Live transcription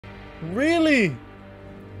Really?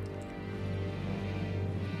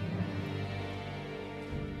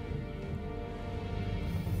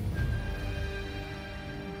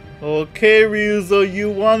 Okay, Ryuzo,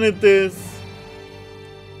 you wanted this.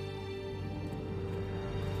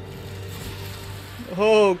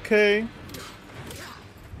 Okay.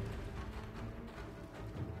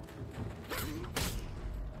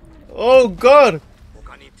 Oh God!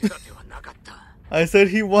 I said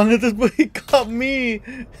he wanted this, but he got me.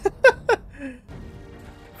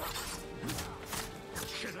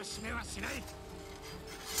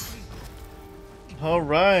 All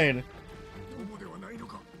right.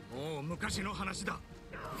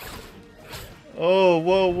 Oh,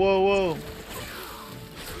 whoa, whoa, whoa.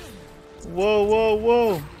 Whoa, whoa,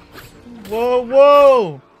 whoa. Whoa,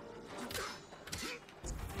 whoa.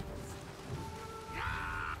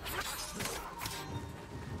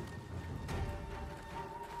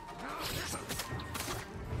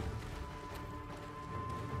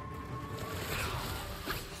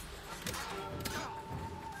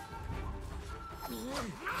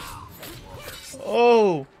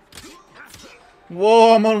 Oh.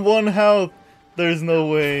 Whoa, I'm on 1 health. There's no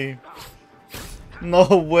way. No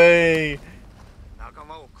way.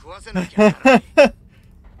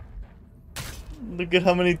 Look at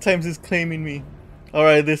how many times he's claiming me.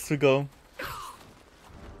 Alright, this we go.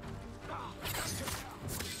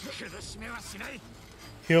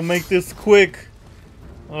 He'll make this quick.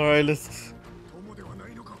 Alright, let's...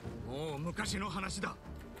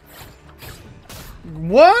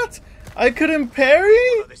 What? I couldn't parry?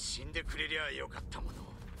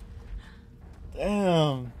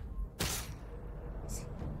 Damn.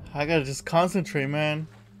 I gotta just concentrate, man.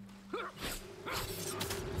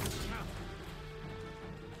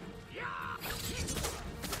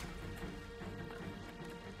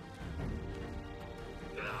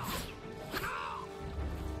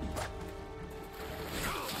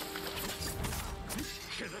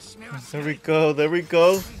 There we go, there we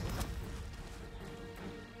go.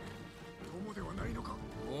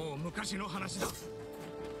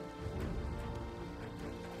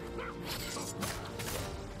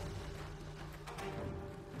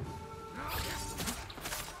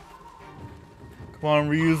 Come on,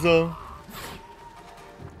 Ryuzo.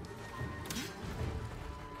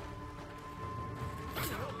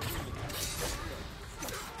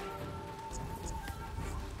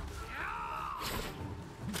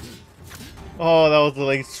 Oh, that was a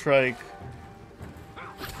late strike.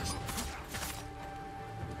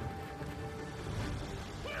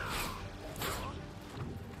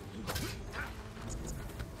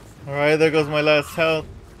 Alright, there goes my last health.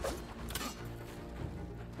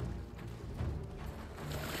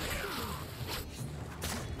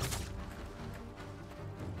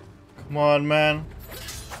 Come on, man.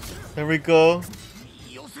 There we go.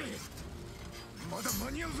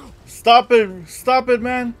 Stop it! Stop it,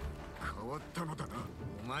 man!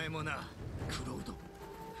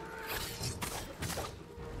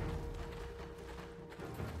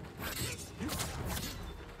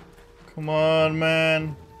 Come on,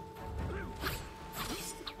 man.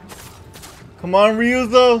 Come on,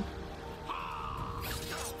 Ryuzo.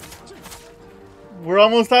 We're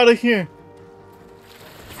almost out of here.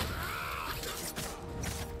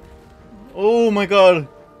 Oh my God.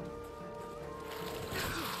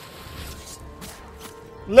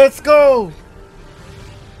 Let's go.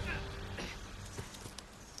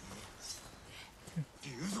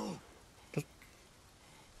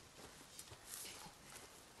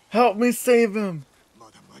 Help me save him.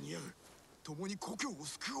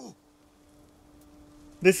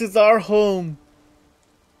 This is our home.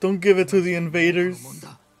 Don't give it to the invaders.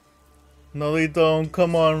 No, they don't.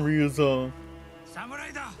 Come on, Ryuzo.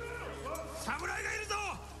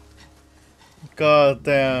 God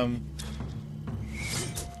damn.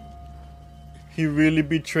 He really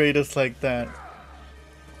betrayed us like that.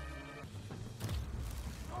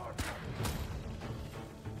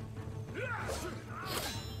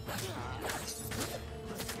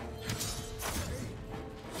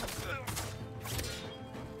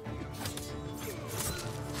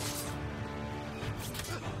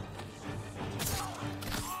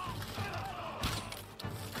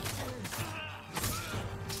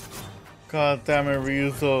 God damn it,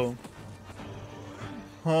 Ryuzo.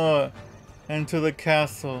 Huh. Enter the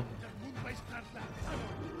castle.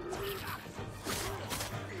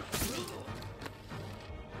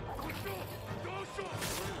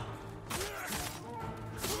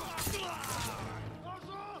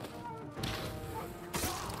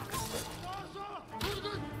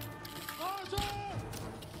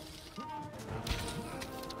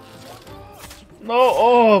 No,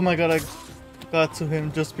 oh my God, got to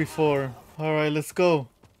him just before. Alright, let's go.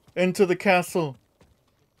 Into the castle.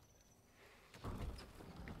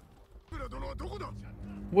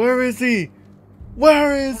 Where is he?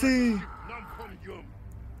 Where is he?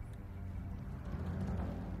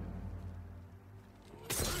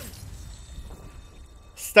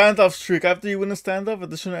 Standoff streak. After you win a standoff,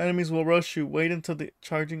 additional enemies will rush you. Wait until the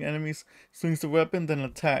charging enemies swings the weapon, then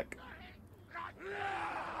attack.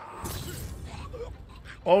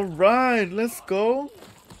 Alright, let's go.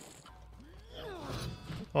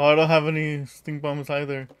 Oh, I don't have any stink bombs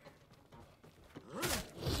either.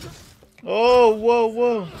 Oh, whoa,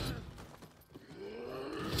 whoa.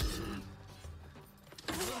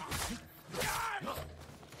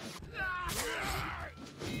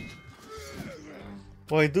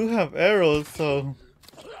 Well, I do have arrows, so...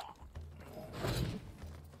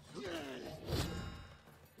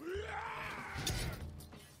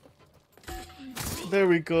 There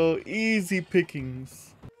we go. Easy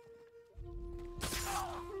pickings.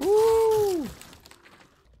 Woo!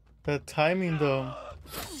 That timing, though.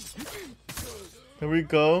 There we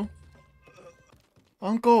go.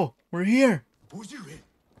 Uncle, we're here.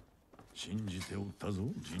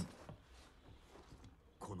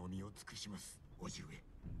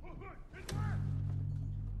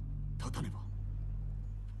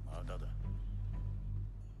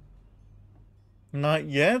 Not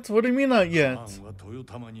yet? What do you mean not yet?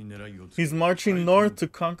 He's marching north to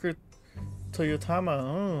conquer Toyotama.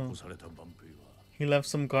 Oh. He left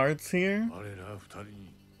some guards here.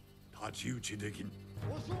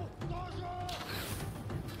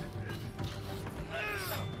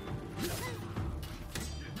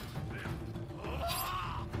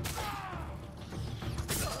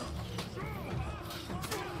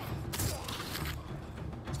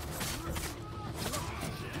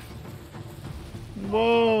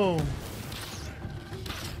 Whoa!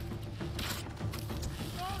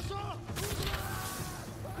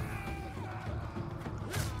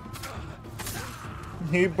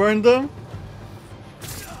 He burned them?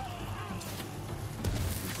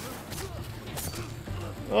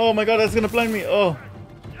 Oh my god, that's gonna blind me. Oh.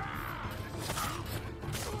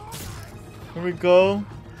 Here we go.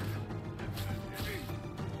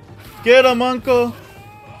 Get him, uncle!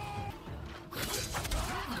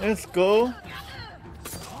 Let's go.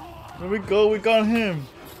 There we go, we got him.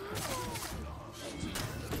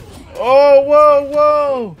 Oh, whoa,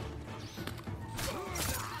 whoa!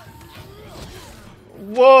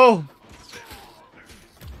 Whoa!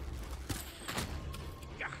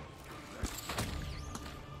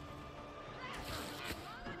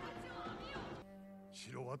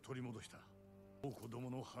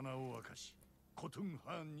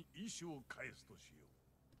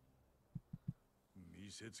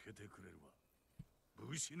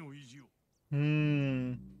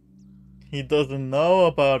 He doesn't know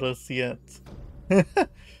about us yet.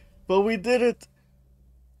 But we did it!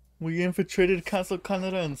 We infiltrated Castle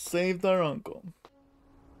Kaneda and saved our uncle.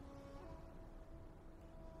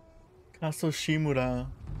 Castle Shimura.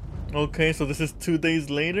 Okay, so this is 2 days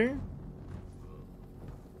later?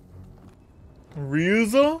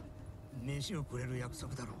 Ryuzo?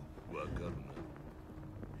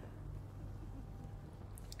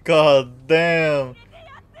 God damn.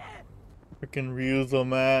 Freaking Ryuzo,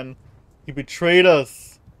 man. He betrayed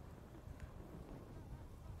us.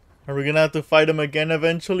 Are we gonna have to fight him again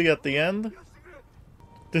eventually at the end?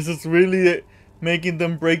 This is really making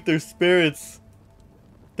them break their spirits.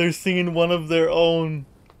 They're seeing one of their own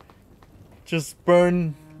just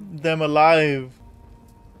burn them alive.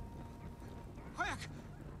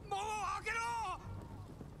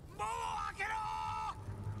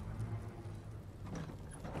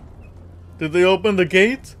 Did they open the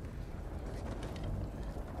gate?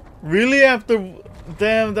 Really? After...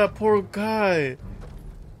 Damn, that poor guy.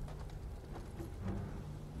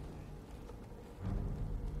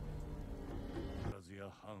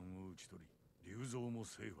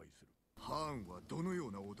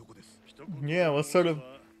 Yeah, what sort of...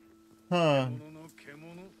 Huh.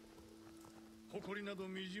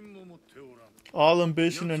 All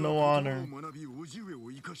ambition and no honor.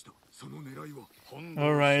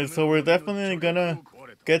 Alright, so we're definitely gonna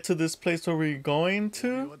get to this place where we're going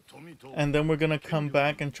to, and then we're gonna come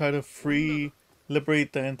back and try to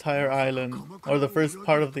liberate the entire island, or the first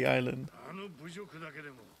part of the island.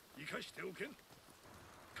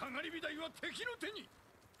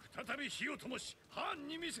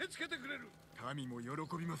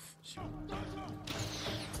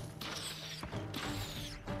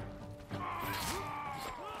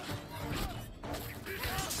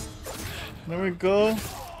 There we go.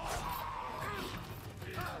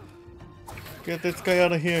 Get this guy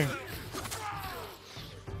out of here.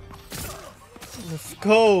 Let's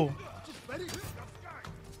go.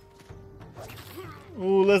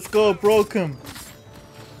 Ooh, let's go. Broke him.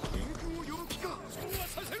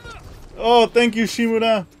 Oh, thank you,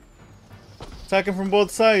 Shimura. Attacking from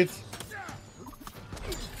both sides.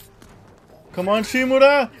 Come on,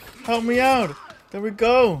 Shimura. Help me out. There we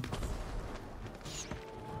go.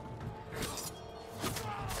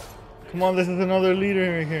 Come on, this is another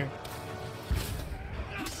leader right here.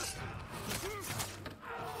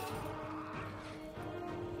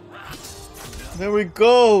 There we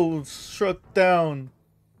go. Struck down.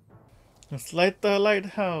 Let's light the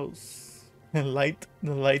lighthouse. Light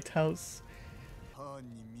the lighthouse.